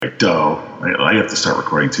Dough. I have to start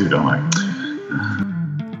recording too, don't I?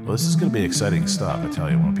 Well, this is going to be exciting stuff, I tell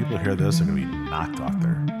you. When people hear this, they're going to be knocked off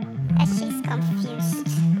their... She's confused.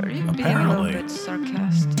 Are you being a little bit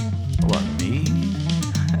sarcastic? What, me?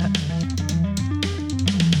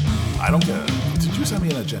 I don't get it. Did you send me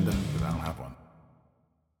an agenda? Because I don't have one.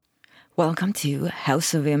 Welcome to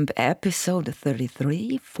House of Imp episode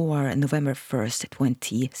 33 for November 1st,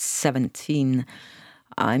 2017.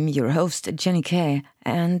 I'm your host, Jenny K,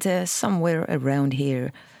 and somewhere around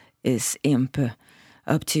here is Imp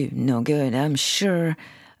up to no good, I'm sure.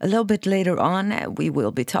 A little bit later on, we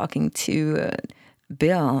will be talking to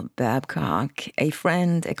Bill Babcock, a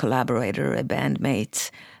friend, a collaborator, a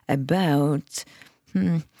bandmate, about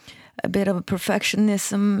a bit of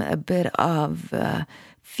perfectionism, a bit of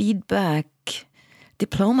feedback,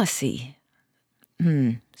 diplomacy,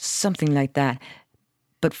 something like that.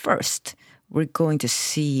 But first, we're going to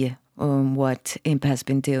see what Imp has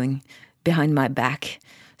been doing behind my back.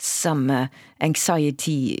 Some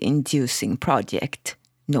anxiety-inducing project,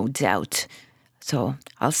 no doubt. So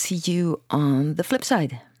I'll see you on the flip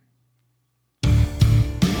side.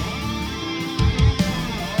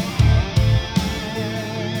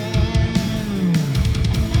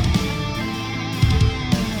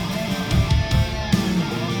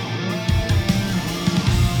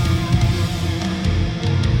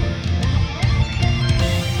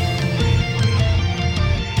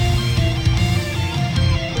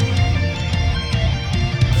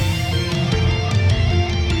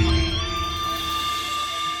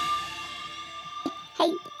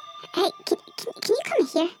 Can you come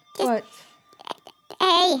here? What?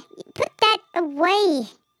 Hey, put that away.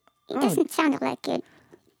 It doesn't sound like good.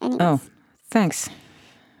 Anyways. Oh, thanks.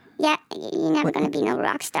 Yeah, you're never going to be no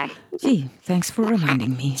rock star. Gee, thanks for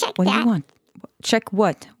reminding me. Check What do that. you want? Check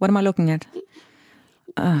what? What am I looking at?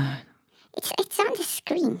 It's on the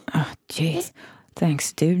screen. Oh, gee.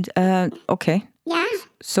 Thanks, dude. Okay. Yeah?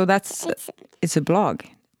 So it's a blog.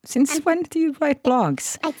 Since when do you write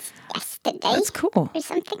blogs? It's yesterday. That's cool. Or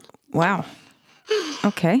something. Wow.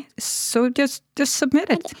 Okay. So just submit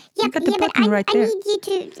it. Yeah, You got the but button right I there. need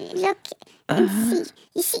you to look and see.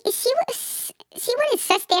 You see what it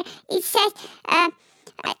says there? It says,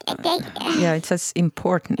 Yeah, it says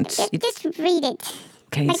important. just read it.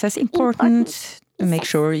 Okay, it like says important. It Make says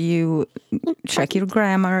sure you check your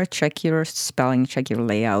grammar, check your spelling, check your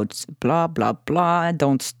layouts, blah, blah, blah.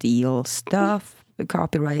 Don't steal stuff,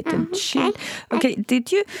 copyright and shit. Okay,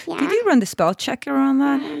 did you run the spell checker on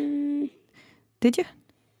that? Did you?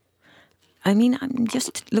 I mean, I'm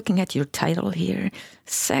just looking at your title here.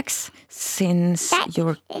 Sex, since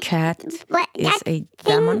your cat is a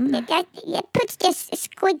demon. It puts just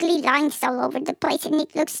squiggly lines all over the place and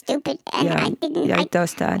it looks stupid. And It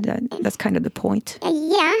does that. That's kind of the point.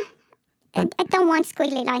 I don't want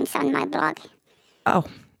squiggly lines on my blog. Oh,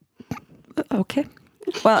 okay.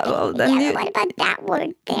 Well then What about that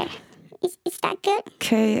word there? Is that good?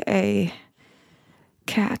 K-A,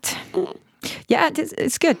 cat. Yeah,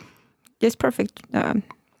 it's good. It's perfect.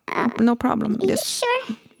 No problem. You Just,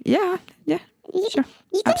 sure? yeah, sure.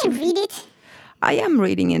 You gonna read it? I am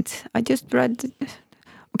reading it. I just read.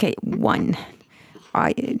 Okay, one.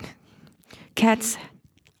 Cats.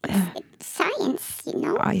 It's science, you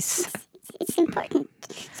know. Eyes. It's important.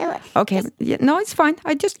 So Okay, yeah, no, it's fine.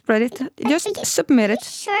 I just read it. Just submit it.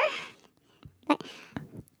 sure.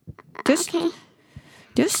 Just, Okay.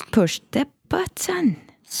 just push the button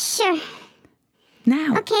Sure.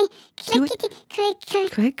 now. Okay. Do it. Clickety,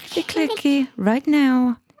 click. Clicky, right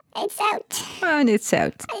now, It's out. and it's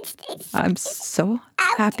out. It's I'm so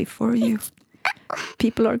happy for you.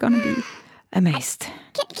 People are gonna be amazed.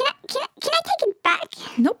 Can I take it back?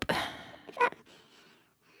 Nope.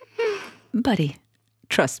 Buddy,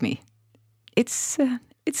 trust me. It's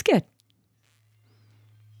good.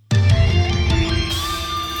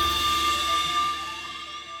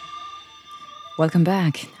 Welcome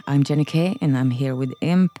back. I'm Jenny K, and I'm here with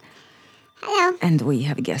Imp. Hello. And we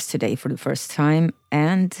have a guest today for the first time.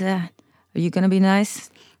 And are you going to be nice?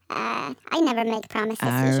 I never make promises.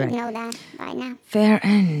 All You should right. know that by now. Fair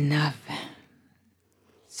enough.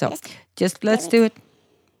 So, just let's do it.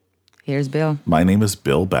 Here's Bill. My name is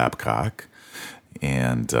Bill Babcock,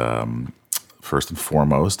 and first and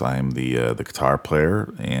foremost, I am the guitar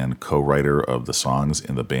player and co-writer of the songs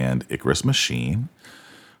in the band Icarus Machine.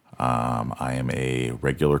 I am a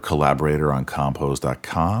regular collaborator on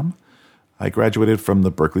Compose.com. I graduated from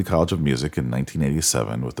the Berklee College of Music in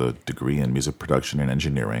 1987 with a degree in music production and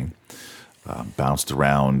engineering. Bounced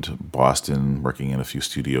around Boston, working in a few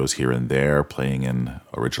studios here and there, playing in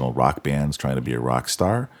original rock bands, trying to be a rock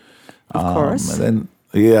star. Of course. And then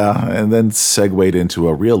Yeah, and then segued into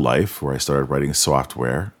a real life where I started writing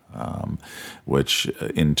software, which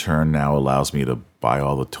in turn now allows me to buy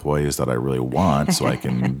all the toys that I really want, so I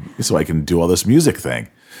can do all this music thing.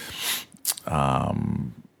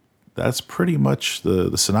 That's pretty much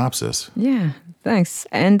the synopsis. Yeah, thanks.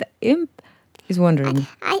 And Imp is wondering.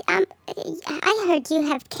 I heard you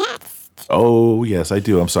have cats. Oh yes, I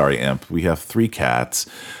do. I'm sorry, Imp. We have 3 cats,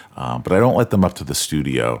 but I don't let them up to the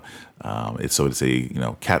studio. It's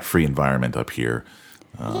a cat-free environment up here.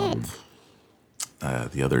 Good.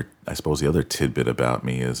 I suppose the other tidbit about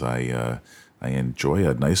me is I enjoy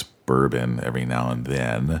a nice bourbon every now and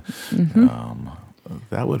then.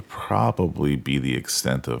 That would probably be the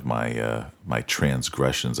extent of my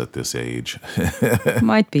transgressions at this age.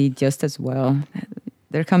 Might be just as well.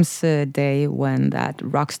 There comes a day when that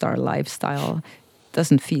rock star lifestyle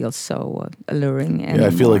doesn't feel so alluring anymore. Yeah, I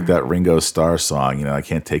feel like that Ringo Starr song, I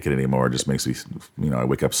can't take it anymore. It just makes me, I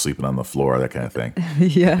wake up sleeping on the floor, that kind of thing.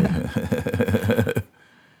 Yeah.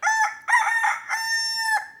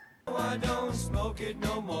 I don't smoke it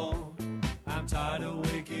no more. I'm tired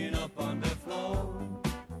of waking up on the floor.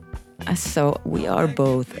 So we are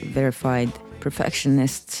both verified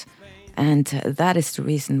perfectionists, and that is the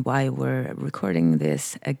reason why we're recording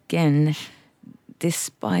this again,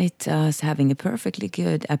 despite us having a perfectly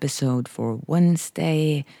good episode for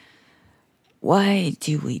Wednesday. Why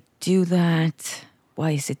do we do that?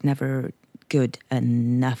 Why is it never good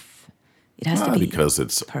enough? It has to be because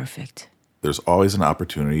it's perfect. There's always an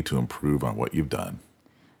opportunity to improve on what you've done.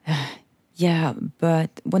 Yeah,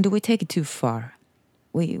 but when do we take it too far?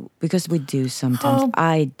 Because we do sometimes.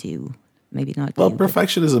 I do. Maybe not Well, you, but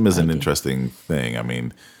perfectionism is I an do. interesting thing. I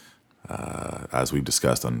mean, as we've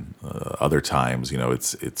discussed on other times,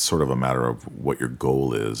 it's sort of a matter of what your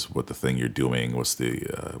goal is, what the thing you're doing, what's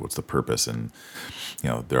the purpose, and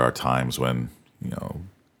there are times when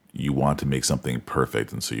you want to make something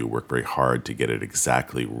perfect, and so you work very hard to get it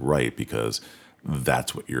exactly right because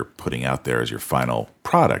that's what you're putting out there as your final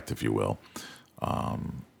product, if you will.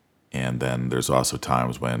 And then there's also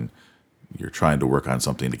times when you're trying to work on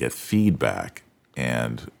something to get feedback,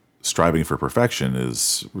 and striving for perfection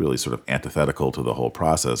is really sort of antithetical to the whole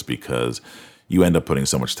process because you end up putting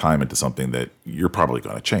so much time into something that you're probably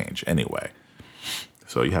going to change anyway.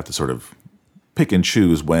 So you have to sort of pick and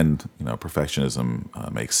choose when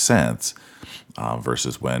perfectionism makes sense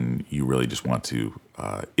versus when you really just want to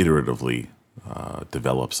iteratively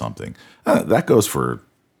develop something. That goes for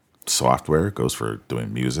software, it goes for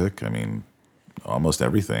doing music. I mean, almost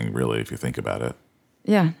everything, really, if you think about it.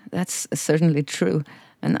 Yeah, that's certainly true.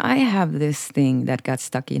 And I have this thing that got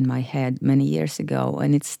stuck in my head many years ago,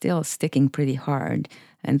 and it's still sticking pretty hard.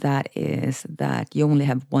 And that is that you only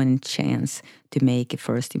have one chance to make a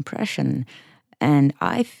first impression. And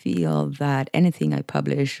I feel that anything I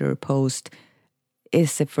publish or post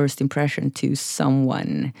is a first impression to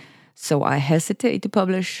someone. So I hesitate to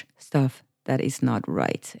publish stuff that is not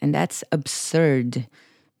right. And that's absurd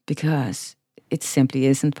because it simply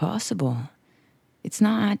isn't possible. It's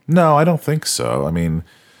not. No, I don't think so. I mean,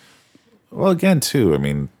 well, again, too, I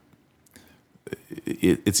mean,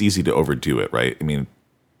 it's easy to overdo it, right? I mean,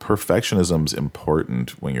 perfectionism's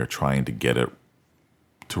important when you're trying to get it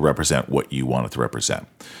to represent what you want it to represent.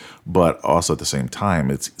 But also at the same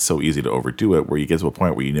time, it's so easy to overdo it where you get to a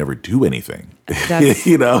point where you never do anything. That's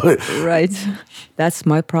right. That's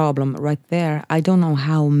my problem right there. I don't know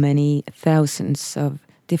how many thousands of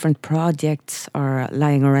different projects are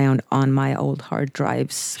lying around on my old hard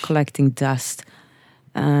drives collecting dust,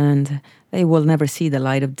 and they will never see the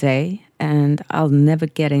light of day, and I'll never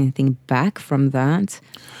get anything back from that.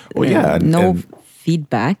 Well, yeah. No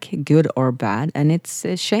feedback, good or bad, and it's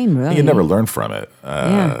a shame, really. You never learn from it.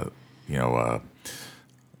 Yeah.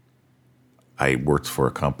 I worked for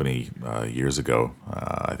a company years ago.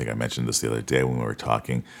 I think I mentioned this the other day when we were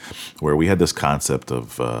talking, where we had this concept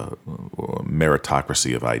of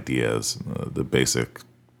meritocracy of ideas. The basic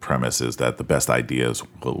premise is that the best ideas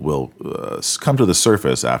will come to the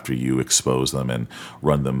surface after you expose them and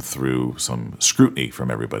run them through some scrutiny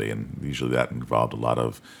from everybody. And usually that involved a lot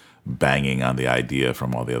of banging on the idea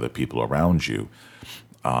from all the other people around you.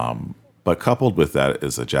 But coupled with that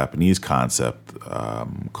is a Japanese concept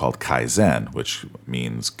called Kaizen, which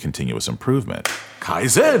means continuous improvement.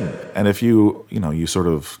 Kaizen! And if you sort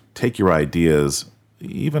of take your ideas,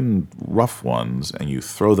 even rough ones, and you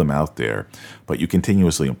throw them out there, but you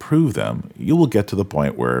continuously improve them, you will get to the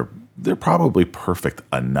point where they're probably perfect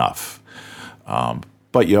enough.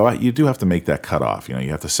 But you do have to make that cutoff. You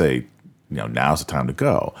have to say, now's the time to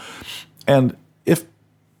go. And if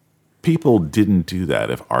people didn't do that,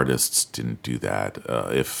 if artists didn't do that,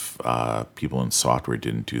 if people in software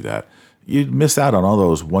didn't do that, you'd miss out on all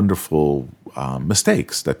those wonderful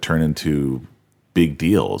mistakes that turn into big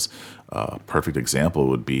deals. Perfect example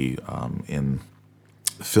would be in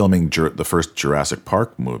filming the first Jurassic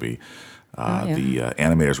Park movie. The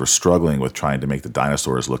animators were struggling with trying to make the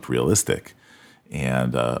dinosaurs look realistic.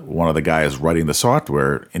 And one of the guys writing the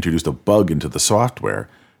software introduced a bug into the software.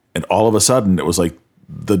 And all of a sudden, it was like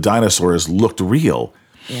the dinosaurs looked real.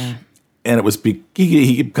 Yeah. And it was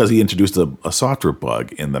because he introduced a software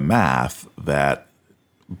bug in the math that,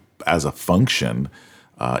 as a function,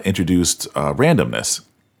 introduced randomness.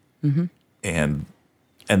 Mm-hmm. And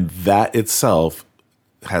that itself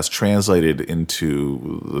has translated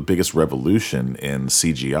into the biggest revolution in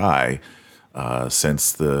CGI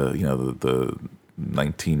since the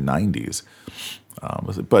 1990s.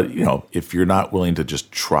 But if you're not willing to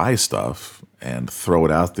just try stuff and throw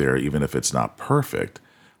it out there, even if it's not perfect,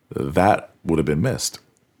 that would have been missed.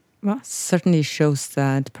 Well, certainly shows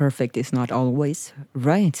that perfect is not always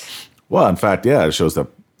right. Well, in fact, yeah, it shows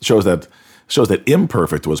that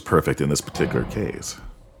imperfect was perfect in this particular case.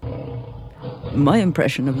 My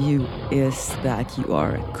impression of you is that you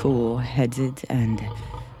are cool-headed and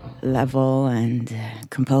level and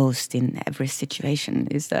composed in every situation.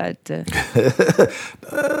 Is that...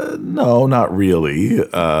 No, not really.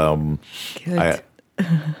 Good. I'm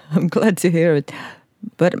glad to hear it.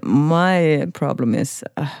 But my problem is,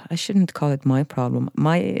 I shouldn't call it my problem.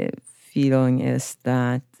 My feeling is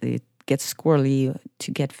that it gets squirrely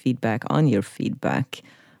to get feedback on your feedback.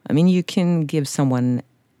 I mean, you can give someone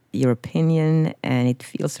your opinion and it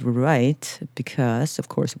feels right because, of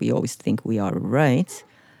course, we always think we are right.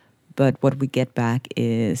 But what we get back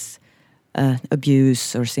is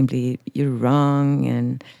abuse or simply you're wrong.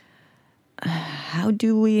 And how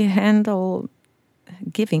do we handle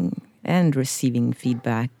giving and receiving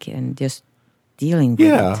feedback and just dealing with it?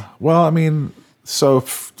 Yeah, well, I mean, so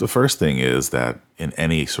the first thing is that in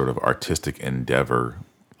any sort of artistic endeavor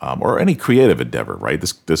or any creative endeavor, right?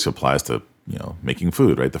 This applies to making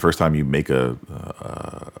food, right? The first time you make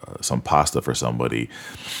some pasta for somebody,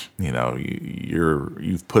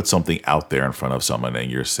 you've put something out there in front of someone and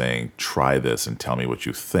you're saying, try this and tell me what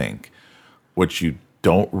you think. What you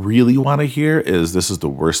don't really want to hear is, this is the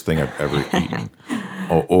worst thing I've ever eaten.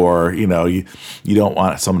 Or you don't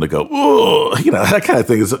want someone to go, oh, that kind of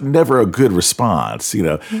thing is never a good response.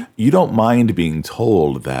 You don't mind being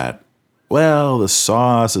told that, well, the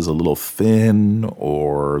sauce is a little thin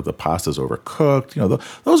or the pasta's overcooked.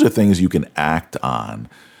 Those are things you can act on.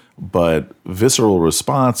 But visceral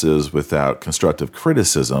responses without constructive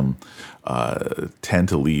criticism tend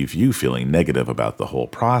to leave you feeling negative about the whole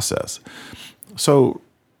process. So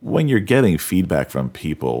when you're getting feedback from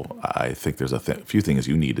people, I think there's a few things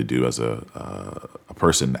you need to do as a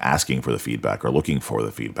person asking for the feedback or looking for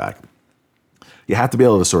the feedback. You have to be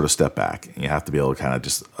able to sort of step back, and you have to be able to kind of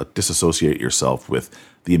just disassociate yourself with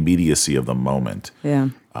the immediacy of the moment. Yeah.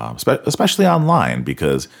 Especially online,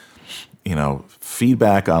 because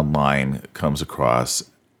feedback online comes across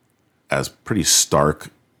as pretty stark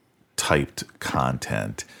typed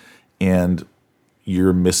content, and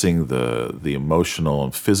you're missing the emotional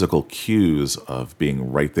and physical cues of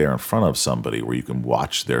being right there in front of somebody where you can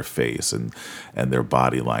watch their face and their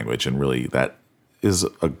body language. And really, that is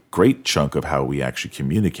a great chunk of how we actually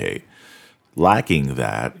communicate. Lacking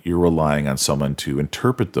that, you're relying on someone to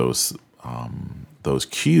interpret those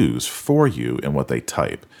cues for you in what they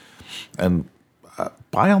type. And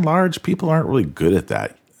by and large, people aren't really good at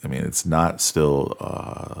that. I mean, it's not still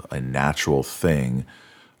a natural thing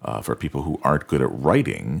for people who aren't good at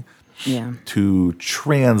writing to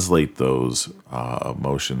translate those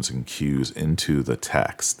emotions and cues into the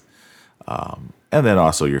text. And then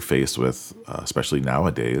also you're faced with, especially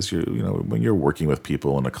nowadays, when you're working with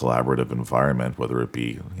people in a collaborative environment, whether it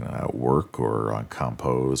be at work or on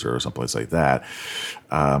Compose or someplace like that,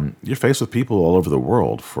 you're faced with people all over the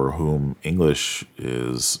world for whom English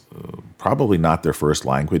is probably not their first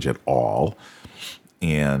language at all.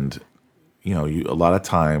 And a lot of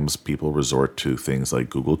times people resort to things like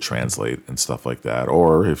Google Translate and stuff like that.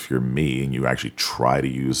 Or if you're me and you actually try to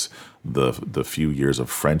use the few years of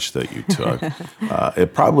French that you took,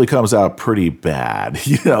 it probably comes out pretty bad,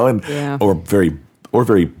 or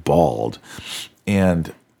very bald.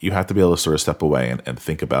 And you have to be able to sort of step away and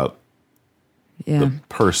think about the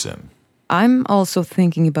person. I'm also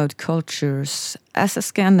thinking about cultures. As a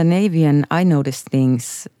Scandinavian, I notice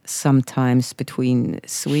things sometimes between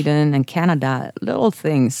Sweden and Canada, little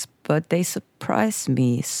things, but they surprise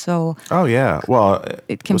me. So oh yeah, well,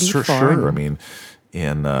 it can be sure. foreign. I mean,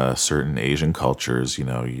 in certain Asian cultures,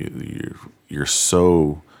 you're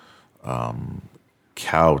so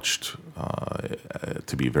couched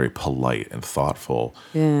to be very polite and thoughtful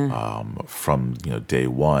from day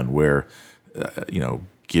one, where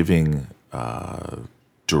giving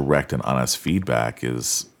direct and honest feedback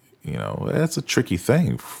is that's a tricky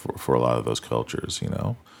thing for a lot of those cultures.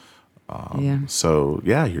 So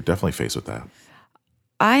yeah, you're definitely faced with that.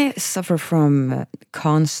 I suffer from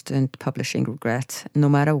constant publishing regret, no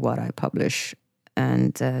matter what I publish.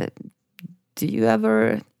 And do you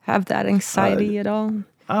ever have that anxiety at all?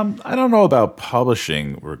 I don't know about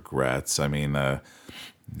publishing regrets. I mean, there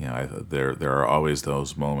are always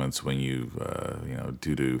those moments when you,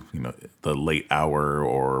 due to the late hour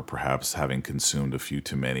or perhaps having consumed a few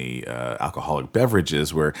too many alcoholic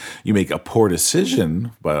beverages, where you make a poor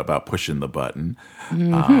decision about pushing the button.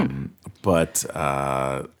 But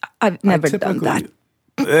I've never done that.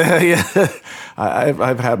 Yeah,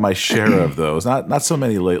 I've had my share of those. Not so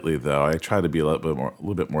many lately, though. I try to be a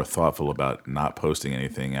little bit more thoughtful about not posting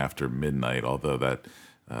anything after midnight. Although that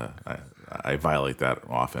I violate that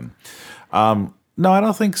often. No, I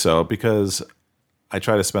don't think so, because I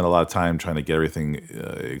try to spend a lot of time trying to get everything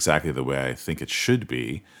exactly the way I think it should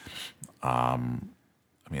be. I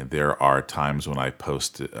mean, there are times when I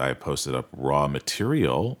posted up raw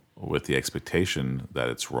material with the expectation that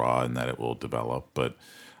it's raw and that it will develop, but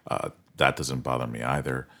that doesn't bother me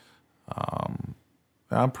either. I'm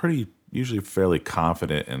usually fairly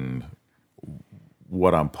confident in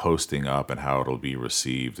what I'm posting up and how it'll be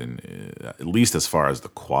received, and at least as far as the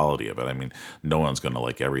quality of it. I mean, no one's going to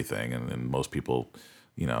like everything, and most people,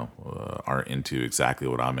 aren't into exactly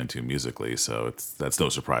what I'm into musically, so that's no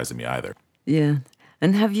surprise to me either. Yeah.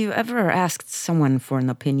 And have you ever asked someone for an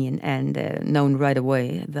opinion and known right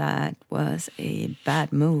away that was a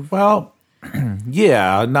bad move? Well,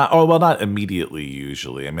 yeah, not immediately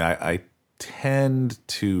usually. I mean, I tend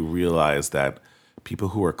to realize that people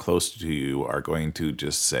who are close to you are going to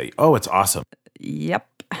just say, "Oh, it's awesome." Yep.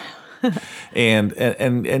 and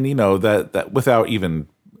that without even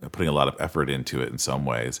putting a lot of effort into it in some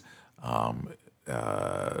ways.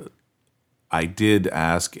 I did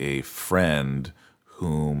ask a friend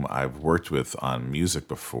whom I've worked with on music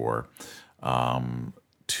before to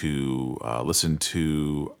listen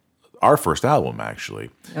to our first album, actually.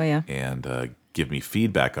 Oh, yeah. And give me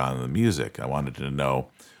feedback on the music. I wanted to know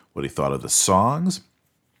what he thought of the songs,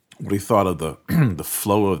 what he thought of the the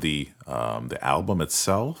flow of the album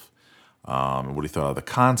itself, what he thought of the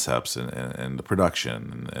concepts and the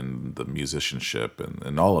production and the musicianship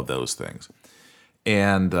and all of those things.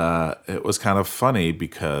 And it was kind of funny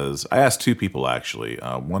because I asked two people, actually.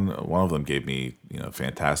 One of them gave me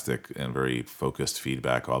fantastic and very focused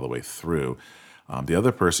feedback all the way through. The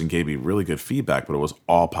other person gave me really good feedback, but it was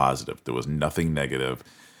all positive. There was nothing negative.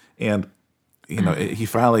 And he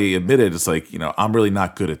finally admitted, it's like, I'm really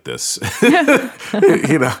not good at this.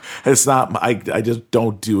 It's not, I just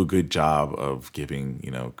don't do a good job of giving,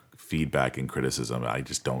 feedback and criticism. I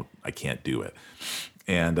can't do it.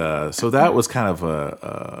 And so that was kind of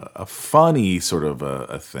a funny sort of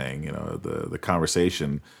a thing. The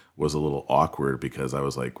conversation was a little awkward because I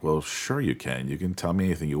was like, well, sure you can tell me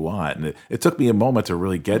anything you want. And it took me a moment to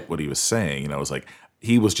really get what he was saying. It was like,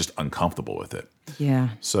 he was just uncomfortable with it. Yeah.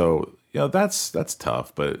 So, that's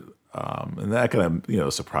tough, but, and that kind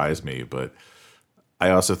of, surprised me. But I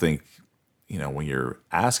also think, when you're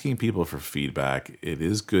asking people for feedback, it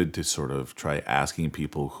is good to sort of try asking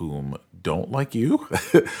people whom don't like you,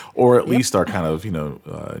 or at least are kind of,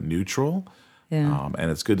 neutral. Yeah.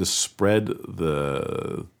 And it's good to spread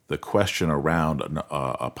the question around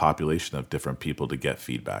a population of different people to get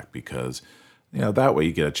feedback, because, that way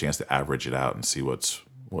you get a chance to average it out and see what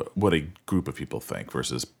a group of people think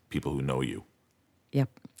versus people who know you. Yep.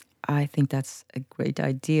 I think that's a great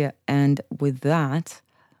idea. And with that,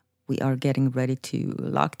 we are getting ready to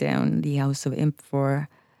lock down the House of Imp for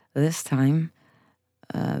this time.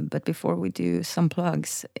 But before we do some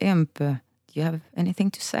plugs, Imp, do you have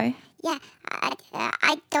anything to say? Yeah,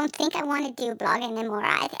 I don't think I want to do a blog anymore.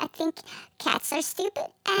 I think cats are stupid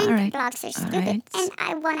and blogs are stupid. Right. And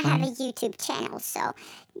I want to have a YouTube channel. So,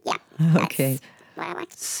 yeah. That's Okay. what I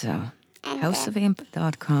want. So, And,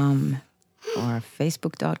 houseofimp.com or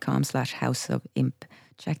facebook.com/houseofimp.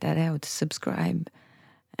 Check that out. Subscribe.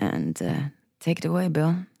 And take it away,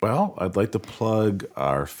 Bill. Well, I'd like to plug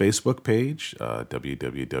our Facebook page,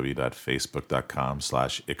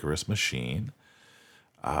 www.facebook.com/IcarusMachine.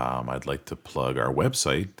 I'd like to plug our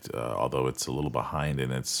website, although it's a little behind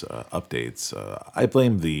in its updates. I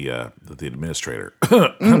blame the administrator,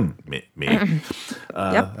 me. Yep.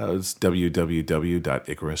 It's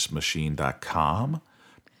www.icarusmachine.com.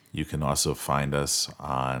 You can also find us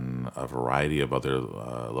on a variety of other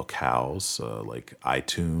locales like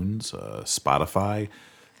iTunes, Spotify,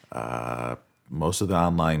 most of the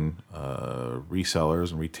online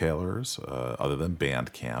resellers and retailers, other than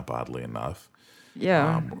Bandcamp, oddly enough.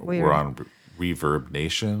 Yeah, We're on Reverb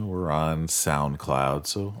Nation. We're on SoundCloud.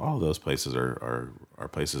 So all those places are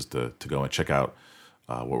places to go and check out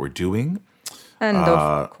what we're doing. And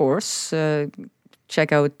of course,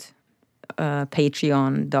 check out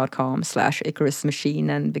patreon.com/Icarus Machine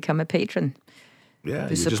and become a patron. Yeah,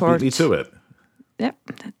 to you support, just beat me to it. Yep,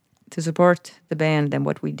 to support the band and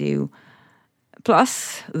what we do.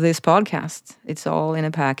 Plus, this podcast, it's all in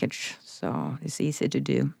a package, so it's easy to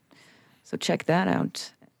do. So check that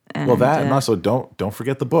out. And, And also don't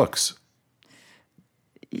forget the books.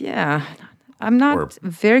 Yeah, I'm not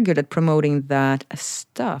very good at promoting that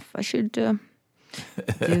stuff. I should do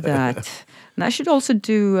that. And I should also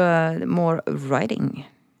do more writing,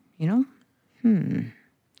 There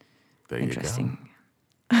Interesting.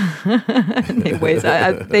 Anyways,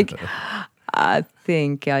 I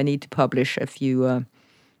think I need to publish a few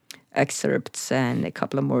excerpts and a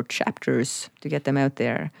couple of more chapters to get them out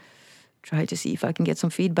there. Try to see if I can get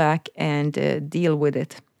some feedback and deal with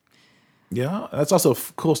it. Yeah, that's also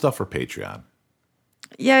cool stuff for Patreon.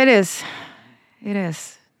 Yeah, it is. It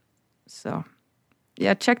is. So,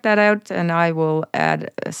 yeah, check that out, and I will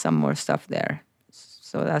add some more stuff there.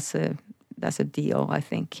 So that's a deal, I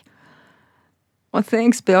think. Well,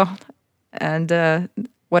 thanks, Bill. And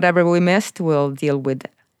whatever we missed, we'll deal with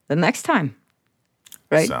the next time.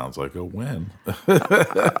 Right? Sounds like a win.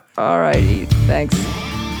 All righty. Thanks.